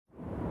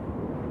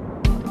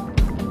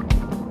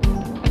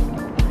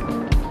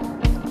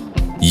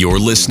You're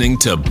listening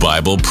to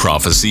Bible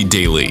Prophecy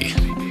Daily,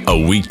 a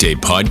weekday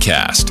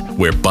podcast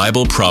where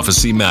Bible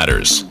prophecy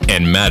matters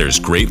and matters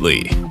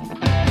greatly.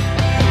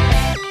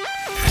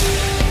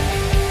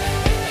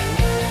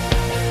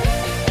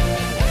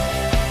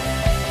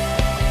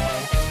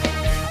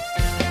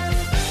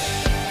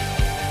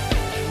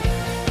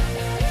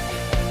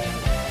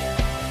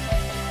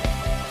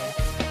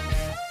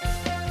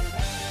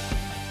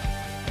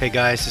 Hey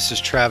guys, this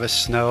is Travis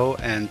Snow,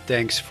 and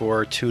thanks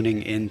for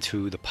tuning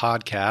into the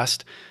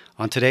podcast.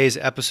 On today's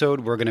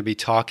episode, we're going to be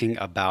talking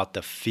about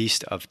the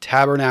Feast of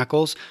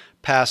Tabernacles,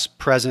 past,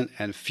 present,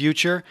 and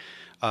future.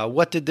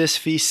 What did this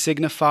feast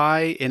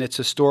signify in its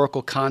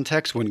historical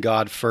context when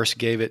God first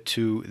gave it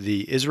to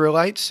the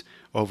Israelites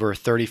over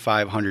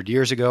 3,500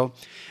 years ago?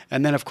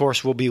 And then, of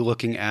course, we'll be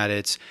looking at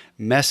its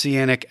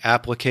messianic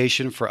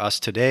application for us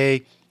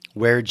today,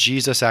 where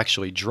Jesus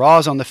actually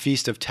draws on the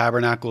Feast of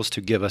Tabernacles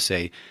to give us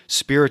a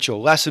spiritual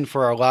lesson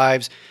for our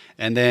lives.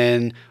 And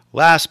then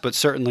last but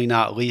certainly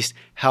not least,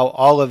 how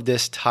all of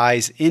this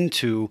ties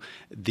into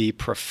the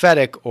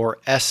prophetic or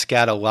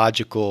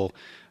eschatological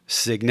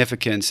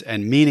significance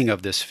and meaning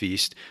of this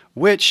feast,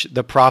 which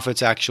the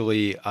prophets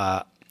actually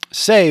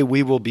say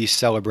we will be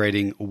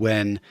celebrating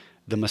when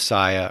the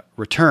Messiah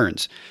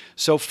returns.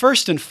 So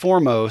first and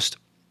foremost,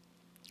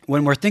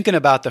 when we're thinking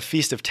about the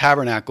Feast of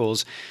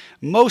Tabernacles,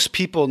 most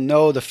people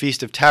know the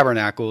Feast of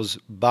Tabernacles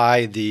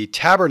by the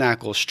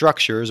tabernacle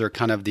structures, or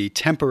kind of the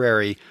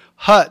temporary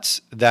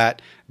huts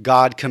that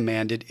God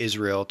commanded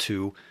Israel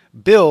to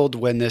build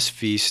when this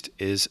feast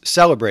is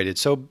celebrated.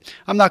 So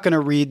I'm not going to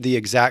read the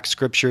exact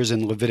scriptures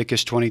in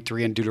Leviticus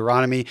 23 and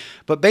Deuteronomy,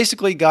 but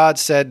basically God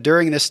said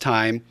during this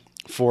time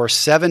for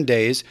 7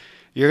 days,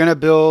 you're going to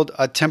build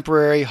a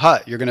temporary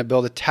hut. You're going to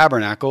build a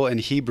tabernacle. In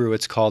Hebrew,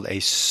 it's called a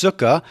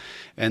sukkah,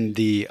 and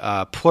the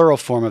plural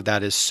form of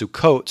that is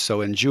sukkot.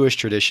 So in Jewish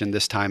tradition,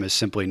 this time is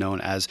simply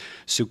known as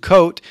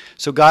Sukkot.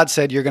 So God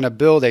said, you're going to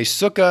build a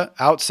sukkah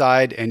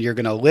outside, and you're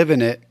going to live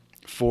in it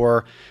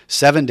for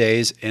 7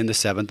 days in the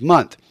seventh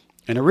month.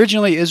 And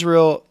originally,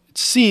 Israel, it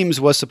seems,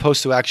 was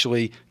supposed to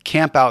actually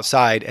camp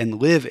outside and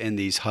live in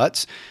these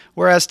huts,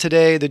 whereas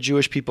today the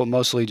Jewish people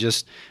mostly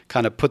just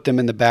kind of put them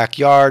in the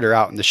backyard or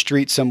out in the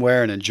street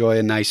somewhere and enjoy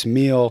a nice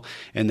meal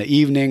in the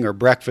evening or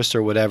breakfast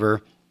or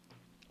whatever.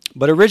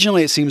 But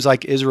originally it seems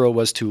like Israel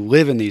was to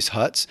live in these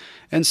huts,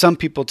 and some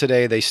people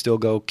today, they still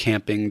go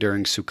camping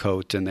during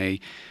Sukkot, and they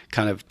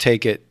kind of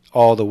take it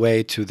all the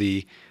way to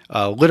the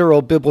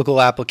literal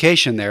biblical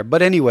application there.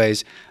 But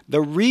anyways,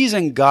 the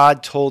reason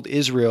God told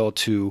Israel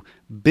to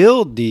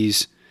build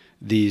these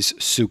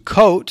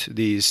Sukkot,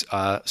 these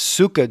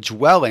sukkah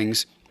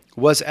dwellings,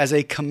 was as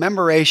a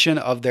commemoration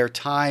of their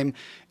time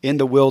in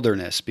the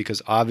wilderness.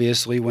 Because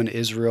obviously when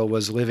Israel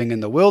was living in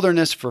the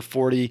wilderness for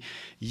 40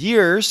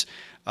 years,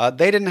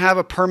 they didn't have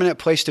a permanent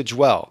place to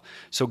dwell.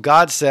 So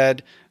God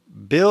said,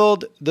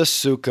 build the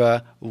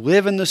sukkah,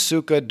 live in the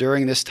sukkah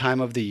during this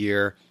time of the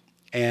year,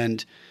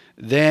 and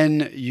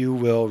then you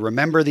will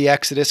remember the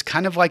Exodus,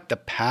 kind of like the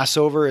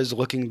Passover is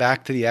looking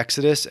back to the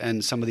Exodus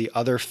and some of the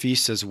other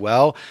feasts as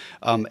well.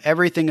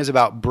 Everything is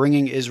about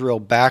bringing Israel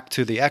back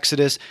to the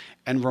Exodus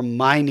and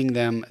reminding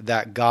them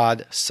that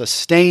God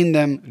sustained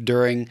them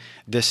during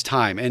this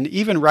time. And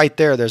even right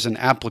there's an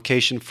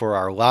application for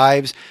our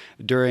lives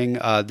during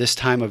this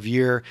time of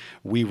year.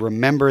 We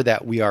remember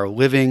that we are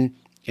living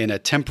in a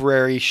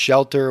temporary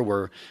shelter.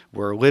 We're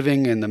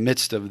living in the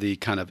midst of the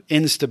kind of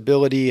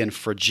instability and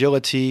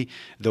fragility,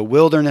 the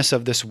wilderness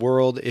of this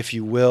world, if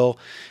you will,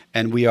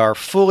 and we are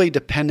fully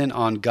dependent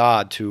on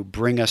God to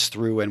bring us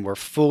through, and we're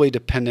fully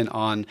dependent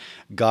on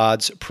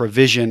God's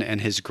provision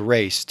and His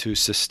grace to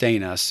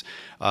sustain us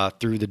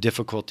through the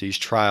difficulties,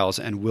 trials,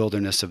 and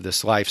wilderness of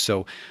this life.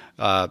 So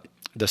the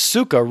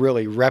sukkah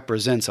really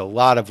represents a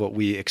lot of what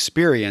we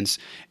experience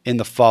in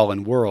the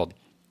fallen world.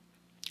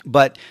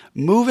 But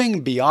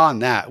moving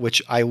beyond that,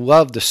 which I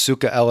love the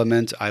sukkah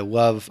element, I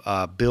love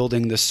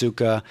building the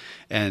sukkah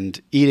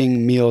and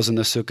eating meals in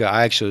the sukkah.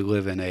 I actually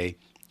live in a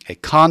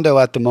condo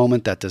at the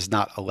moment that does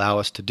not allow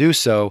us to do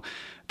so.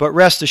 But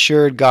rest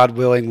assured, God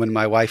willing, when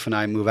my wife and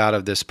I move out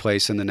of this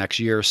place in the next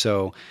year or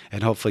so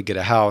and hopefully get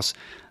a house,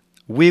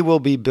 we will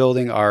be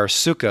building our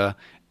sukkah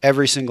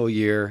every single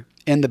year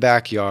in the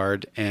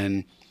backyard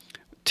and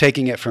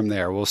taking it from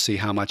there. We'll see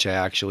how much I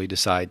actually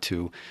decide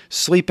to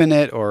sleep in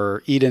it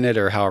or eat in it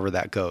or however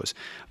that goes.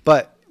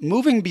 But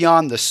moving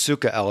beyond the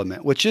sukkah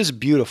element, which is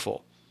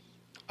beautiful,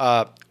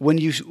 when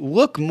you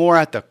look more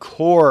at the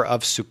core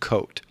of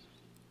Sukkot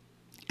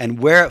and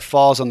where it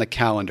falls on the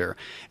calendar,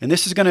 and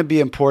this is going to be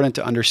important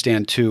to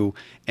understand too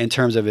in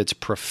terms of its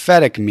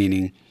prophetic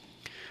meaning,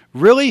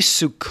 really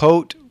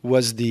Sukkot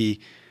was the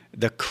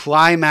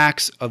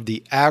climax of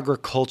the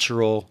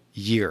agricultural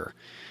year.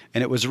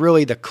 And it was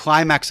really the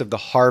climax of the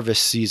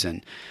harvest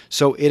season.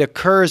 So it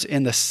occurs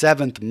in the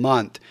seventh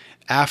month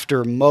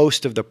after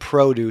most of the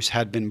produce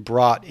had been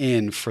brought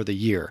in for the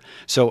year.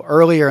 So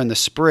earlier in the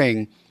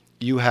spring,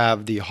 you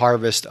have the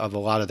harvest of a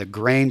lot of the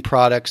grain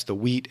products, the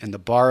wheat and the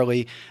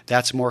barley.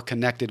 That's more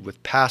connected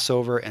with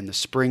Passover and the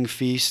spring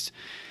feast.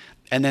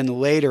 And then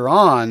later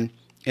on,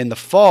 in the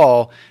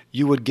fall,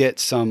 you would get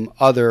some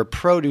other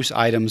produce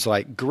items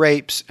like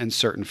grapes and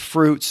certain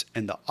fruits,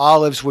 and the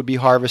olives would be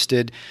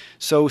harvested.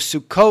 So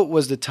Sukkot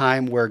was the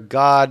time where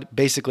God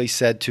basically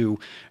said to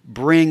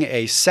bring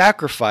a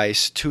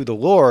sacrifice to the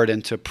Lord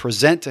and to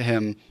present to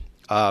him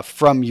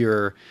from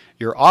your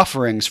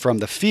offerings from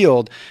the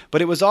field,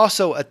 but it was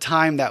also a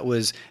time that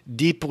was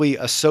deeply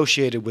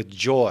associated with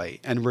joy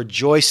and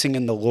rejoicing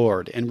in the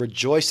Lord and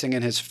rejoicing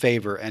in his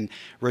favor and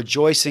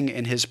rejoicing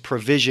in his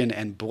provision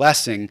and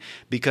blessing,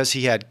 because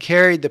he had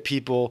carried the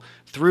people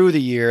through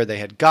the year. They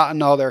had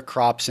gotten all their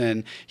crops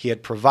in. He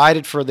had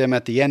provided for them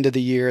at the end of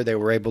the year. They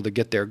were able to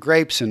get their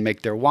grapes and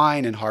make their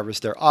wine and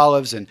harvest their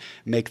olives and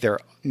make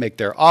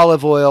their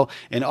olive oil,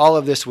 and all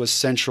of this was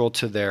central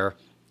to their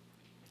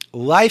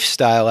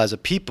lifestyle as a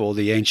people,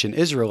 the ancient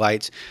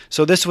Israelites.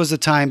 So this was the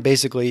time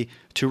basically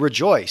to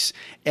rejoice.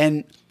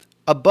 And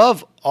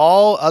above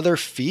all other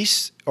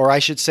feasts, or I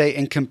should say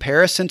in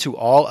comparison to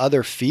all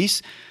other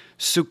feasts,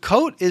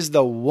 Sukkot is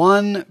the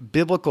one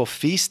biblical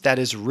feast that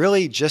is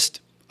really just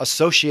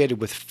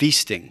associated with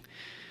feasting.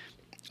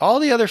 All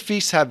the other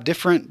feasts have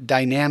different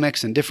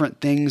dynamics and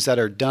different things that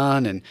are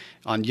done. And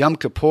on Yom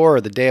Kippur, or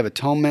the Day of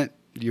Atonement,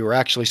 you were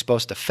actually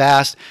supposed to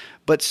fast.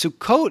 But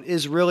Sukkot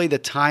is really the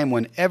time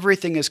when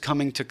everything is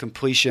coming to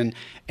completion,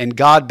 and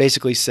God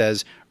basically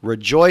says,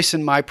 rejoice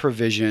in my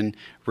provision,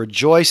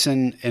 rejoice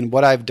in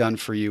what I've done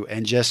for you,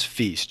 and just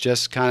feast.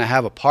 Just kind of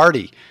have a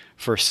party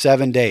for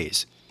 7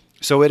 days.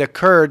 So it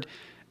occurred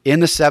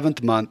in the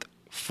 7th month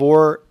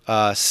for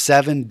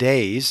 7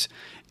 days,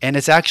 and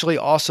it's actually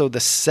also the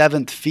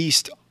 7th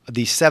feast,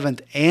 the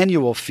 7th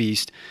annual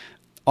feast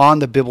on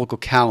the biblical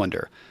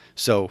calendar.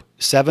 So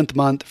 7th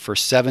month for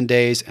 7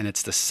 days, and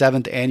it's the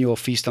 7th annual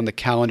feast on the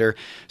calendar.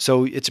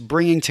 So it's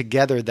bringing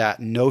together that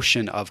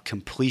notion of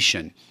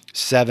completion,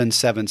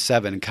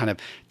 777, kind of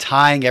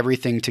tying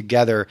everything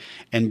together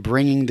and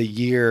bringing the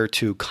year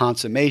to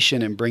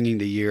consummation and bringing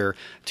the year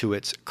to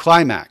its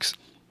climax.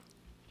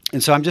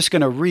 And so I'm just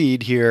going to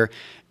read here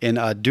in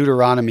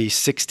Deuteronomy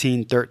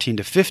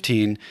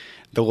 16:13-15.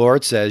 The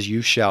Lord says,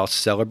 you shall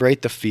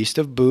celebrate the Feast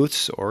of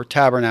Booths or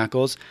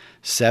Tabernacles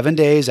 7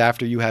 days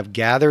after you have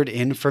gathered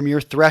in from your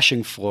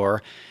threshing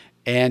floor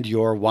and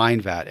your wine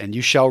vat. And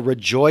you shall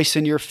rejoice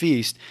in your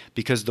feast,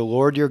 because the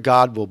Lord your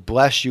God will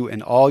bless you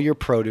in all your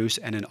produce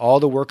and in all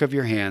the work of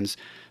your hands,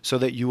 so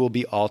that you will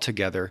be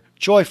altogether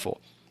joyful.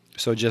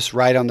 So just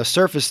right on the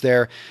surface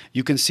there,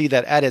 you can see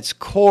that at its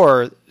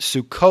core,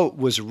 Sukkot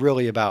was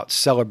really about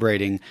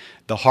celebrating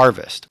the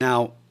harvest.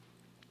 Now,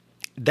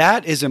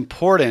 that is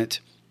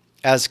important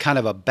as kind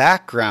of a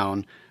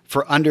background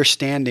for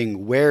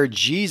understanding where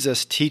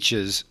Jesus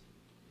teaches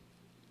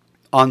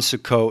on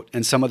Sukkot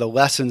and some of the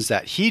lessons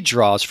that he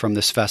draws from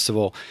this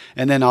festival,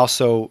 and then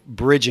also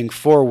bridging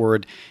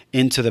forward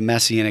into the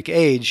Messianic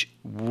age,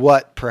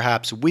 what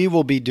perhaps we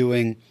will be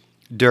doing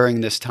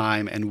during this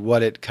time and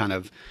what it kind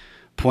of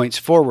points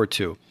forward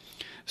to.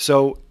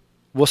 So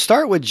we'll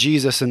start with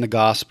Jesus in the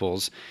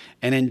Gospels,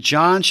 and in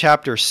John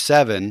chapter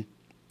 7,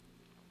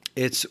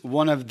 it's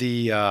one of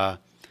the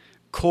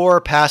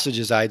core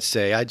passages, I'd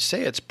say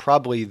it's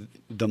probably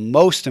the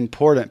most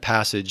important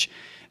passage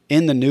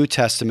in the New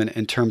Testament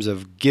in terms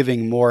of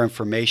giving more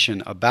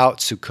information about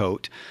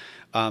Sukkot.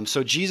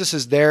 So Jesus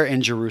is there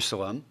in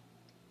Jerusalem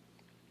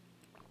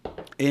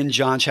in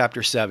John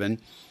chapter 7,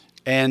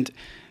 and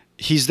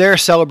he's there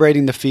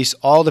celebrating the feast.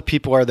 All the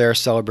people are there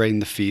celebrating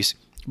the feast.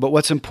 But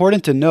what's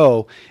important to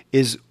know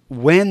is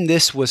when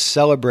this was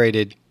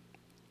celebrated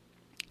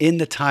in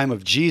the time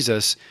of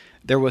Jesus,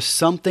 there was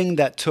something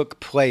that took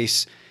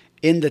place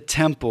in the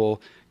temple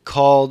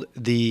called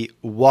the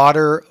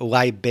water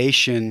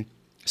libation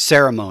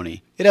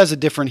ceremony. It has a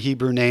different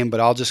Hebrew name, but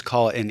I'll just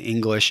call it in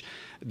English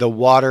the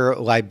water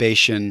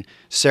libation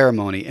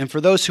ceremony. And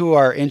for those who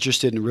are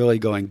interested in really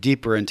going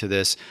deeper into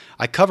this,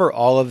 I cover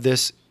all of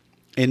this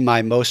in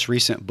my most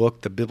recent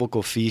book, The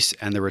Biblical Feasts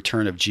and the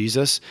Return of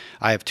Jesus.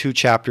 I have 2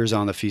 chapters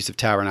on the Feast of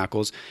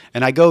Tabernacles,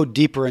 and I go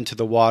deeper into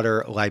the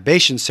water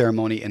libation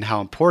ceremony and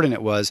how important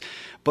it was.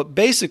 But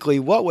basically,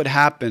 what would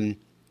happen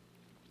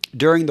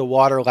during the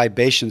water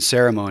libation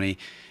ceremony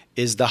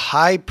is the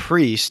high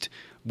priest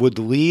would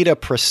lead a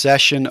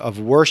procession of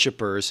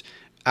worshipers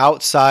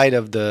outside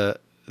of the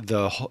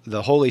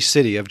holy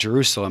city of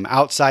Jerusalem,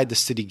 outside the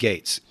city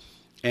gates.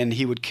 And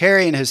he would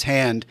carry in his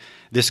hand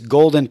this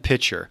golden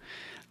pitcher.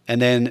 And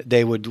then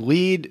they would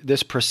lead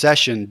this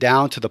procession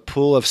down to the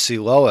pool of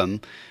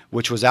Siloam,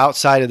 which was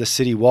outside of the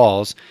city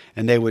walls,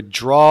 and they would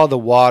draw the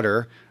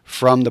water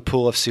from the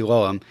pool of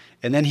Siloam.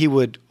 And then he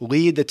would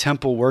lead the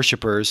temple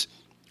worshipers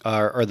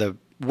or the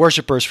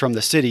worshipers from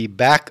the city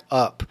back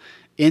up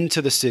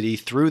into the city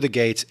through the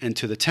gates and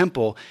to the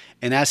temple.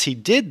 And as he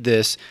did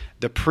this,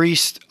 the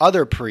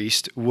other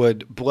priest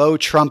would blow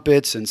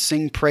trumpets and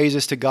sing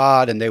praises to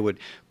God, and they would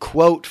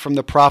quote from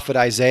the prophet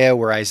Isaiah,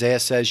 where Isaiah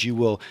says, you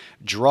will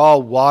draw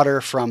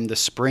water from the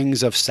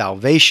springs of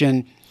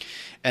salvation.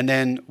 And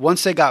then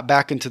once they got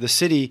back into the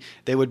city,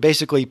 they would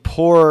basically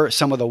pour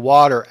some of the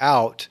water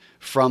out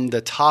from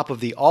the top of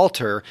the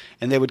altar,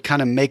 and they would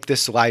kind of make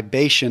this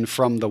libation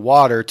from the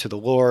water to the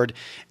Lord.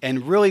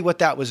 And really what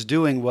that was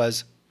doing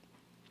was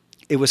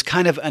it was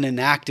kind of an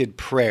enacted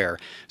prayer.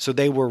 So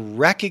they were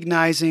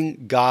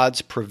recognizing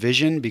God's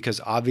provision,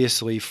 because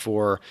obviously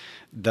for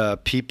the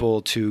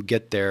people to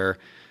get their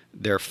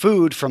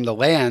food from the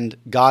land,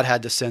 God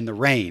had to send the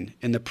rain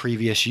in the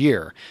previous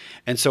year.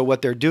 And so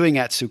what they're doing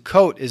at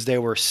Sukkot is they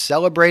were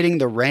celebrating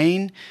the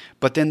rain,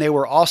 but then they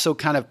were also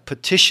kind of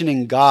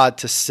petitioning God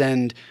to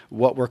send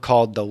what were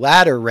called the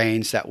latter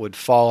rains that would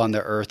fall on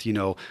the earth,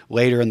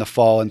 later in the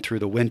fall and through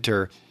the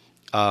winter,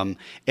 and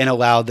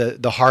allow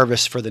the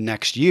harvest for the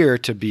next year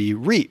to be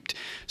reaped.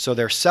 So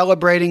they're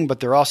celebrating, but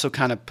they're also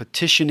kind of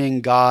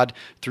petitioning God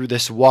through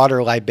this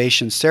water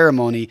libation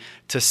ceremony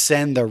to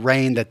send the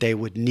rain that they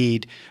would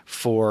need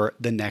for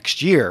the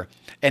next year.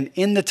 And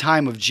in the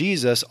time of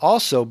Jesus,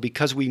 also,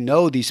 because we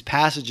know these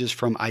passages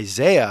from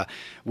Isaiah,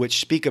 which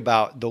speak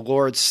about the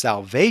Lord's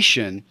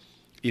salvation,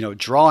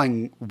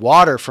 drawing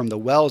water from the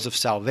wells of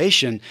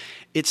salvation,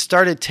 it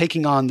started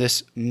taking on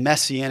this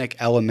messianic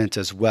element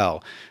as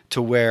well,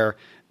 to where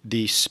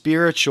the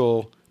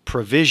spiritual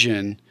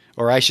provision,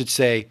 or I should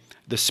say,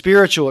 the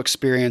spiritual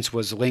experience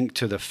was linked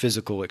to the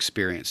physical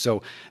experience.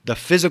 So the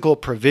physical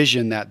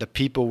provision that the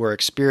people were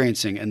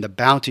experiencing and the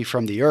bounty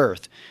from the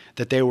earth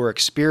that they were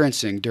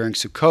experiencing during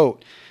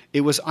Sukkot,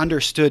 it was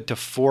understood to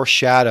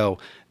foreshadow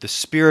the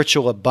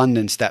spiritual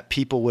abundance that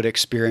people would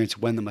experience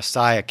when the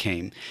Messiah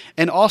came.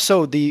 And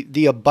also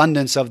the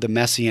abundance of the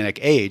Messianic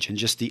age, and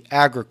just the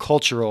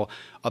agricultural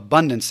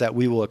abundance that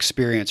we will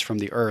experience from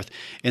the earth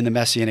in the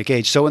Messianic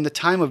age. So in the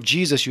time of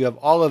Jesus, you have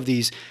all of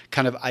these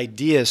kind of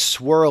ideas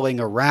swirling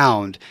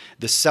around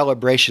the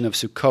celebration of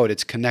Sukkot.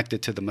 It's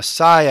connected to the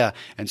Messiah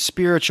and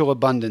spiritual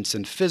abundance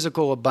and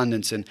physical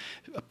abundance and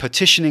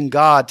petitioning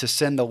God to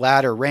send the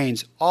latter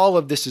rains. All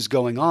of this is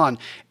going on.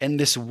 And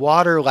this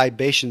water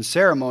libation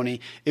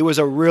ceremony, it was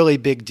a really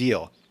big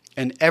deal.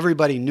 And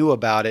everybody knew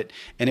about it,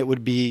 and it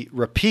would be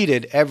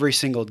repeated every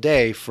single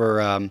day for,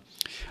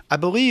 I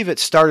believe it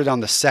started on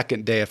the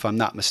second day, if I'm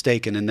not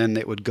mistaken, and then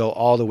it would go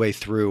all the way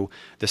through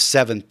the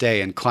seventh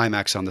day and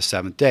climax on the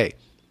seventh day.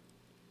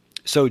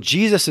 So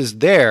Jesus is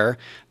there.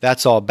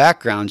 That's all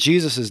background.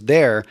 Jesus is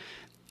there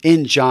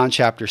in John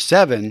chapter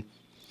 7,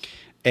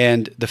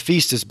 and the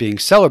feast is being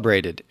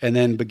celebrated. And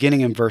then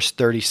beginning in verse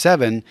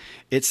 37,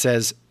 it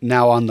says,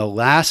 "Now on the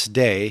last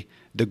day,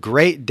 the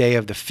great day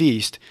of the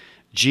feast,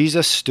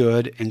 Jesus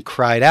stood and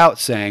cried out,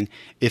 saying,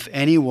 'If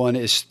anyone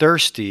is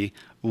thirsty,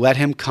 let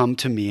him come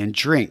to me and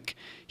drink.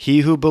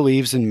 He who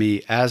believes in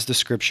me, as the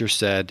scripture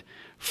said,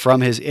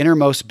 from his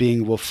innermost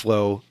being will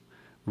flow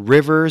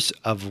rivers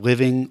of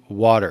living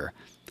water.'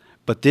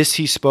 But this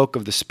he spoke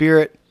of the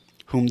Spirit,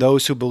 whom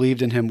those who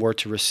believed in him were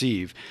to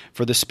receive.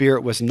 For the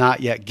Spirit was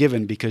not yet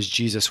given, because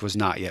Jesus was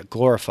not yet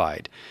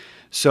glorified."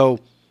 So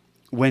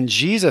when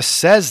Jesus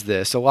says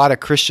this, a lot of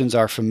Christians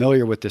are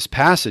familiar with this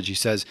passage. He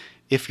says,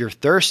 "If you're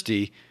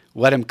thirsty,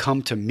 let him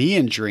come to me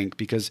and drink,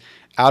 because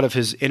out of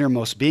his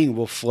innermost being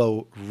will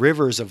flow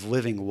rivers of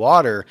living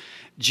water."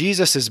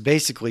 Jesus is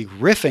basically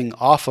riffing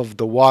off of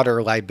the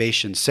water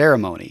libation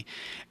ceremony.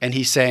 And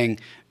he's saying,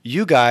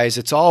 you guys,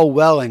 it's all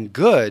well and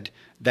good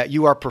that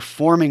you are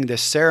performing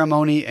this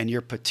ceremony and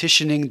you're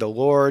petitioning the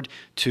Lord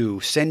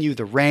to send you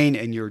the rain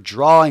and you're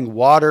drawing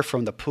water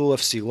from the pool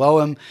of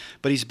Siloam.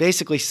 But he's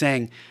basically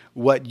saying,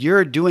 what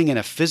you're doing in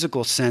a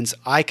physical sense,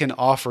 I can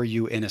offer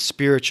you in a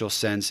spiritual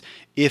sense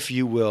if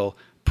you will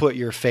put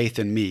your faith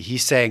in me.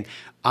 He's saying,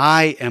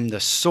 I am the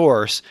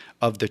source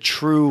of the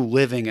true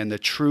living and the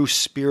true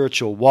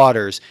spiritual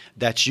waters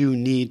that you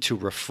need to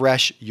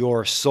refresh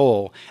your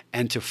soul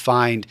and to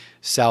find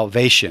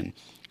salvation.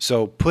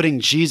 So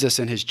putting Jesus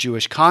in his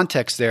Jewish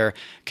context there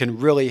can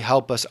really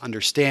help us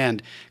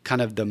understand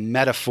kind of the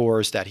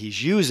metaphors that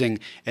he's using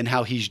and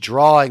how he's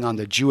drawing on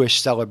the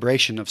Jewish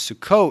celebration of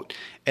Sukkot,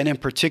 and in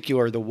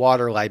particular the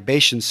water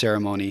libation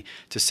ceremony,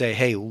 to say,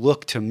 hey,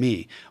 look to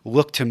me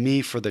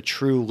for the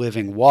true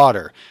living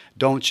water.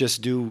 Don't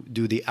just do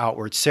the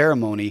outward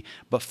ceremony,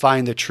 but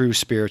find the true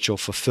spiritual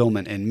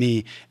fulfillment in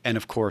me, and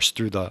of course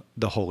through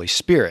the Holy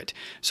Spirit.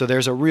 So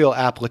there's a real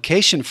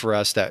application for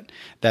us that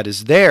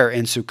is there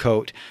in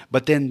Sukkot,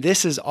 but then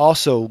this is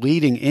also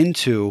leading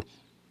into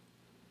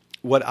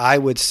what I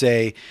would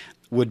say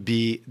would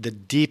be the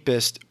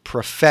deepest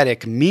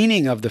prophetic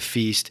meaning of the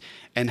feast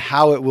and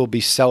how it will be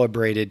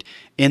celebrated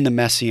in the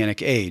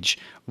Messianic age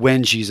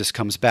when Jesus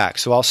comes back.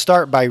 So I'll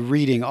start by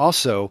reading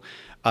also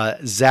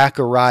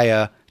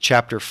Zechariah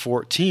chapter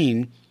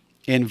 14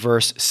 in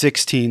verse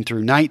 16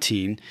 through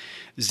 19.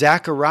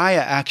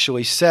 Zechariah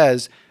actually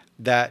says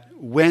that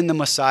when the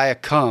Messiah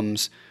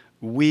comes,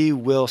 we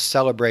will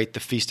celebrate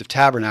the Feast of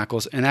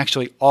Tabernacles, and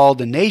actually all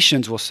the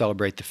nations will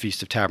celebrate the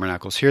Feast of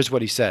Tabernacles. Here's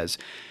what he says.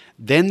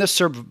 Then the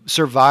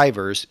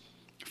survivors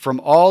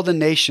from all the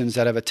nations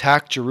that have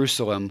attacked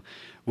Jerusalem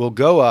will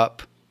go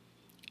up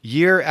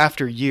year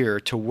after year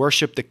to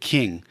worship the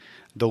King,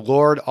 the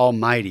Lord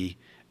Almighty,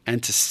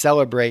 and to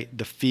celebrate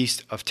the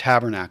Feast of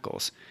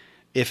Tabernacles.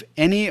 if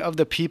any of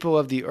the people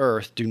of the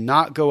earth do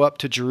not go up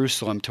to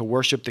Jerusalem to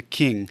worship the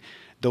King,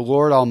 the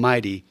Lord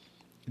Almighty,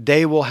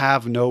 they will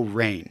have no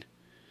rain.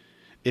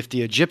 If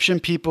the Egyptian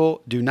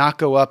people do not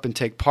go up and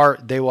take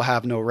part, they will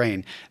have no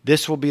rain.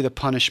 This will be the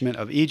punishment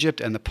of Egypt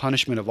and the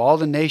punishment of all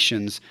the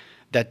nations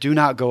that do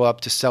not go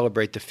up to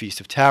celebrate the Feast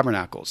of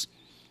Tabernacles.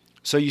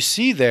 So you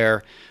see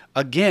there,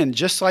 again,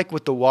 just like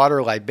with the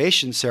water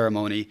libation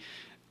ceremony,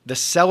 the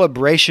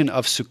celebration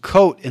of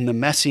Sukkot in the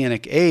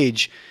Messianic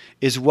age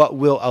is what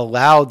will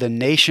allow the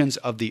nations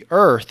of the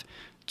earth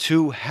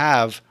to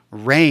have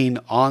rain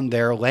on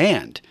their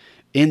land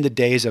in the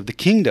days of the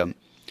kingdom.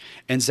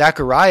 And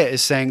Zechariah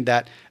is saying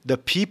that the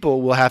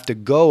people will have to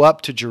go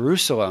up to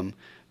Jerusalem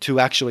to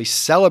actually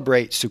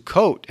celebrate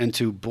Sukkot and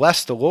to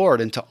bless the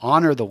Lord and to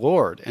honor the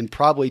Lord, and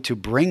probably to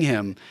bring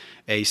him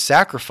a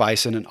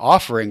sacrifice and an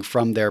offering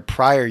from their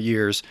prior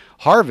year's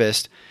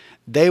harvest.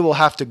 They will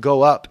have to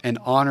go up and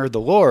honor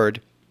the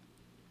Lord,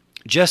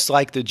 just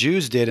like the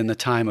Jews did in the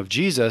time of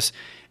Jesus,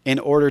 in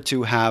order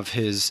to have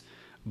his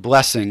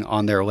blessing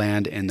on their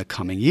land in the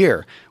coming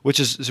year, which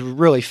is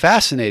really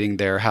fascinating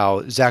there,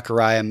 how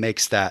Zechariah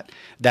makes that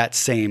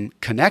same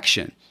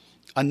connection.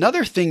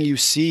 Another thing you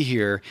see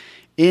here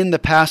in the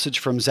passage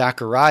from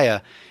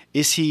Zechariah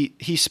is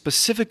he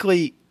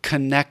specifically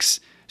connects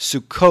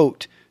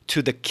Sukkot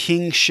to the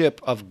kingship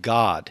of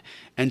God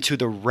and to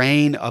the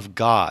reign of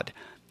God.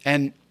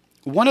 And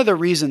one of the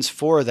reasons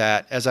for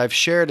that, as I've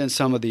shared in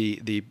some of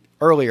the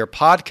earlier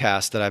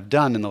podcasts that I've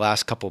done in the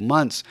last couple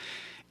months,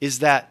 is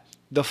that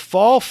the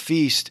fall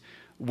feast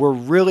were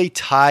really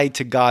tied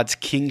to God's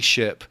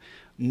kingship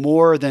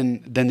more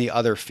than the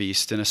other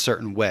feasts in a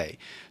certain way.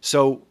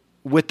 So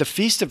with the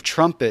Feast of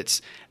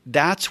Trumpets,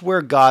 that's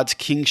where God's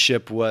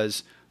kingship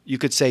was, you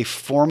could say,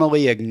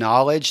 formally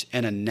acknowledged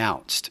and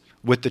announced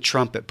with the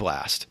trumpet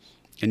blast.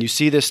 And you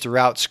see this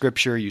throughout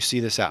Scripture. You see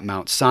this at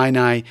Mount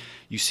Sinai.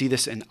 You see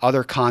this in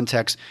other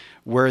contexts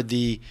where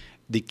the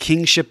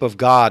kingship of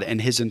God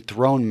and his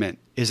enthronement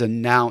is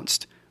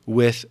announced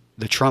with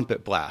the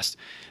trumpet blast.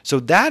 So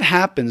that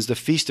happens, the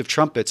Feast of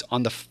Trumpets,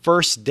 on the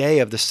first day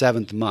of the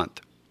 7th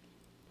month.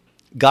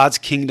 God's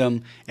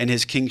kingdom and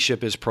his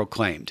kingship is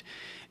proclaimed.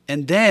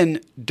 And then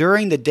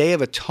during the Day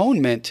of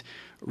Atonement,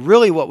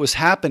 really what was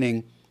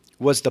happening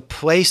was the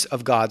place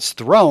of God's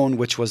throne,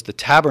 which was the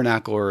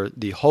tabernacle or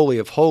the Holy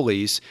of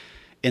Holies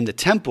in the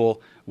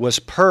temple, was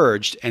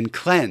purged and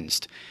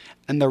cleansed.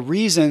 And the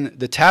reason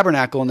the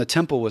tabernacle and the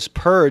temple was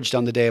purged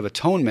on the Day of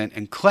Atonement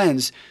and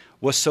cleansed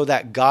was so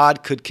that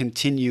God could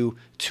continue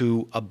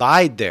to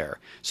abide there,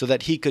 so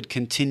that he could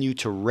continue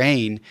to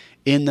reign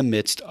in the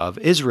midst of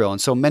Israel.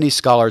 And so many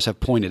scholars have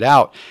pointed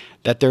out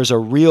that there's a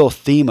real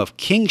theme of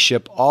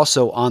kingship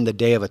also on the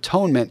Day of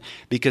Atonement,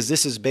 because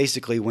this is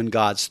basically when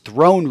God's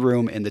throne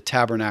room in the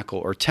tabernacle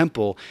or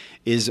temple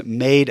is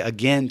made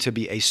again to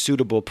be a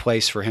suitable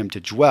place for him to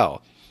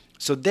dwell.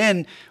 So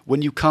then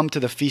when you come to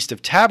the Feast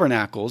of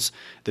Tabernacles,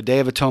 the Day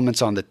of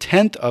Atonement's on the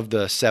 10th of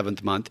the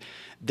 7th month,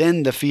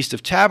 then the Feast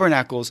of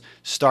Tabernacles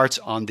starts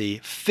on the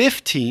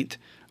 15th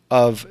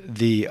of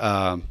the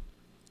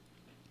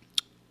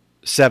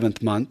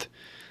 7th month.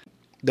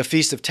 The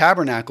Feast of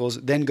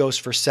Tabernacles then goes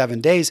for 7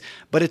 days,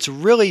 but it's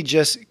really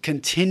just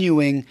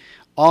continuing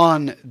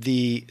on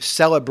the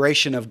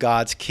celebration of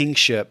God's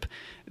kingship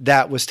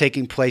that was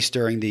taking place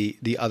during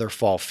the other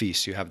fall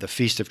feasts. You have the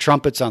Feast of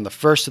Trumpets on the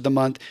 1st of the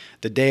month,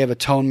 the Day of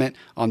Atonement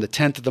on the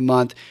 10th of the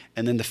month,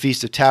 and then the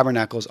Feast of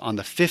Tabernacles on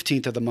the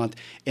 15th of the month.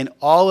 And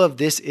all of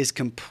this is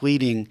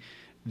completing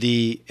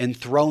the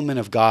enthronement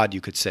of God,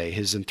 you could say.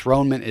 His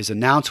enthronement is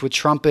announced with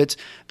trumpets.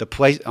 The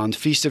place on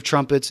Feast of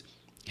Trumpets,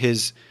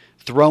 his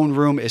throne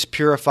room is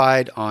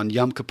purified on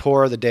Yom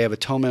Kippur, the Day of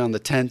Atonement on the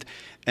 10th.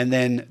 And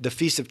then the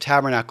Feast of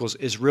Tabernacles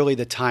is really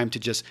the time to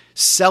just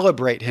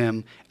celebrate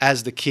him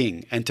as the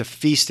king and to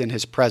feast in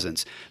his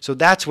presence. So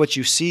that's what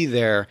you see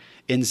there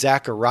in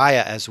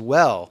Zechariah as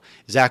well.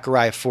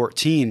 Zechariah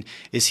 14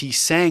 is he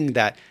saying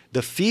that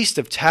the Feast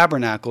of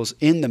Tabernacles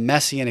in the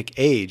Messianic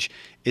age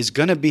is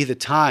going to be the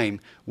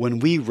time when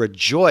we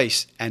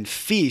rejoice and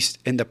feast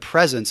in the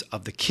presence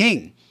of the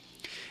king.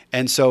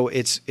 And so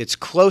it's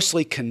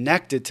closely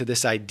connected to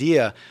this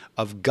idea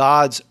of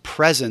God's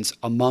presence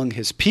among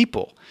his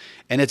people.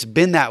 And it's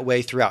been that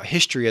way throughout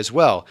history as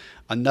well.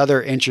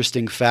 Another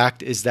interesting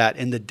fact is that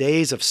in the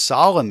days of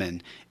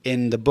Solomon,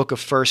 in the book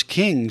of 1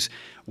 Kings,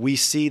 we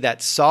see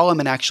that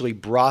Solomon actually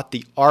brought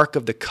the Ark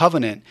of the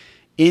Covenant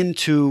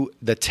into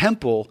the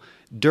temple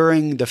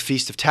during the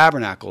Feast of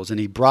Tabernacles. And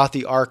he brought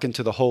the Ark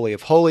into the Holy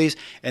of Holies,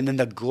 and then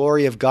the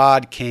glory of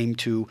God came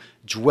to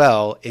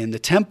dwell in the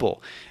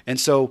temple. And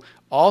so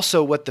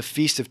also what the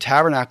Feast of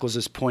Tabernacles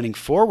is pointing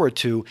forward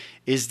to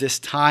is this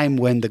time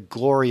when the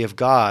glory of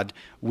God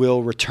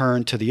will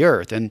return to the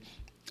earth. And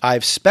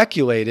I've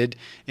speculated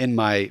in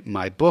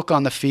my book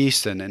on the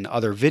feast and in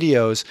other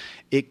videos,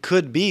 it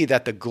could be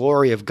that the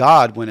glory of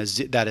God,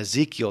 that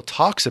Ezekiel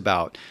talks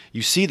about,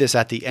 you see this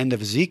at the end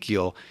of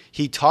Ezekiel,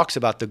 he talks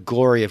about the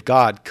glory of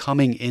God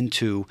coming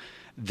into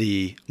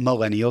the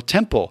millennial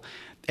temple.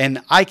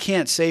 And I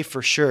can't say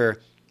for sure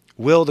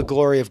will the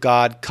glory of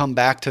God come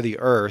back to the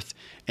earth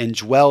and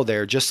dwell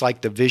there, just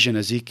like the vision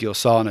Ezekiel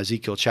saw in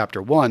Ezekiel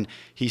chapter 1.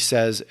 He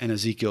says in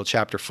Ezekiel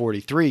chapter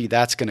 43,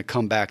 that's going to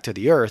come back to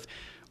the earth.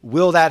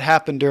 Will that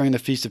happen during the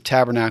Feast of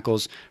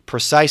Tabernacles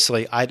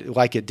precisely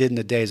like it did in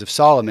the days of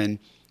Solomon?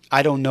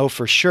 I don't know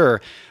for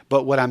sure.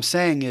 But what I'm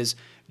saying is,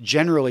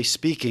 generally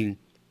speaking,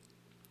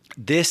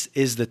 this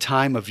is the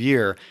time of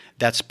year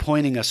that's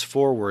pointing us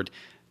forward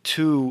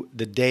to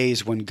the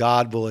days when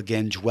God will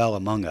again dwell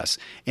among us.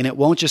 And it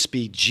won't just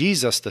be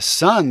Jesus, the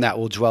Son, that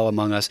will dwell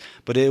among us,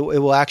 but it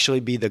will actually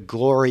be the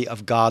glory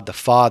of God the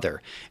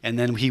Father. And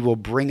then he will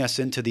bring us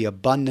into the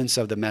abundance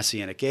of the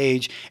Messianic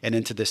age and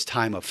into this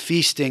time of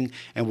feasting,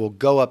 and we'll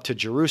go up to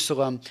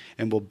Jerusalem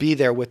and we'll be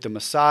there with the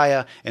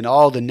Messiah, and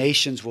all the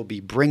nations will be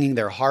bringing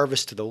their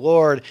harvest to the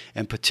Lord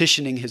and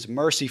petitioning his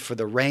mercy for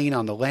the rain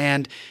on the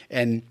land.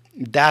 And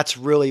that's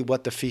really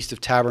what the Feast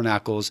of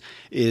Tabernacles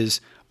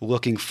is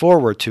looking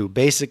forward to.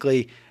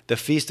 Basically, the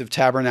Feast of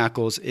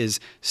Tabernacles is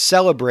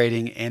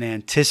celebrating and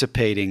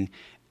anticipating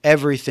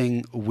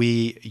everything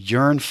we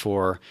yearn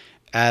for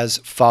as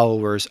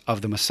followers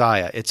of the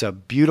Messiah. It's a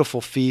beautiful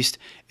feast.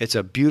 It's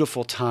a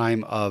beautiful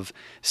time of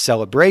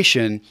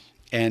celebration.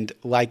 And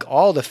like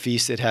all the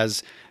feasts, it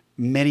has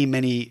many,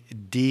 many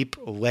deep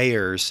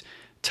layers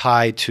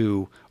tied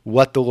to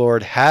what the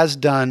Lord has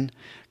done,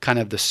 kind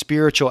of the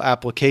spiritual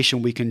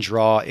application we can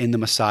draw in the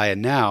Messiah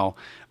now,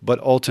 but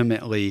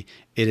ultimately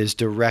it is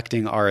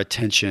directing our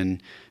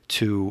attention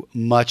to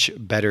much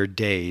better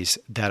days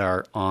that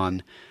are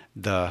on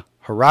the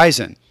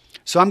horizon.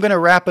 So I'm going to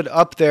wrap it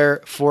up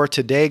there for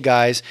today,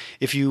 guys.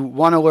 If you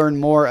want to learn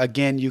more,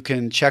 again, you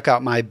can check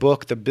out my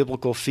book, The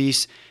Biblical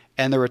Feasts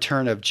and the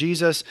Return of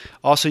Jesus.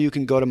 Also, you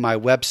can go to my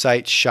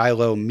website,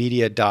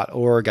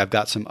 shilohmedia.org. I've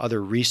got some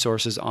other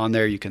resources on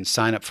there. You can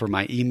sign up for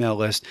my email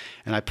list,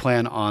 and I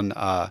plan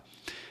on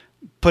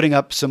putting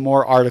up some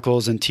more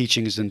articles and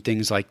teachings and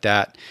things like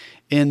that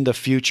in the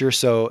future.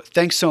 So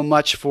thanks so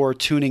much for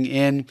tuning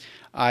in.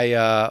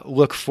 I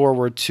look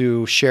forward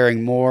to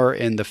sharing more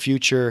in the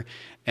future,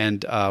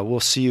 and we'll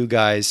see you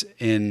guys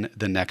in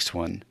the next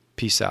one.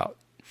 Peace out.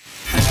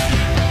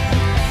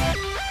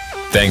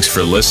 Thanks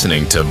for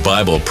listening to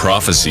Bible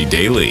Prophecy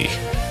Daily.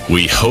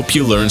 We hope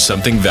you learned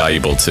something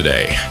valuable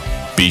today.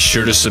 Be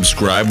sure to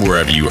subscribe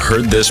wherever you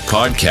heard this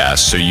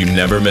podcast so you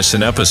never miss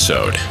an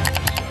episode.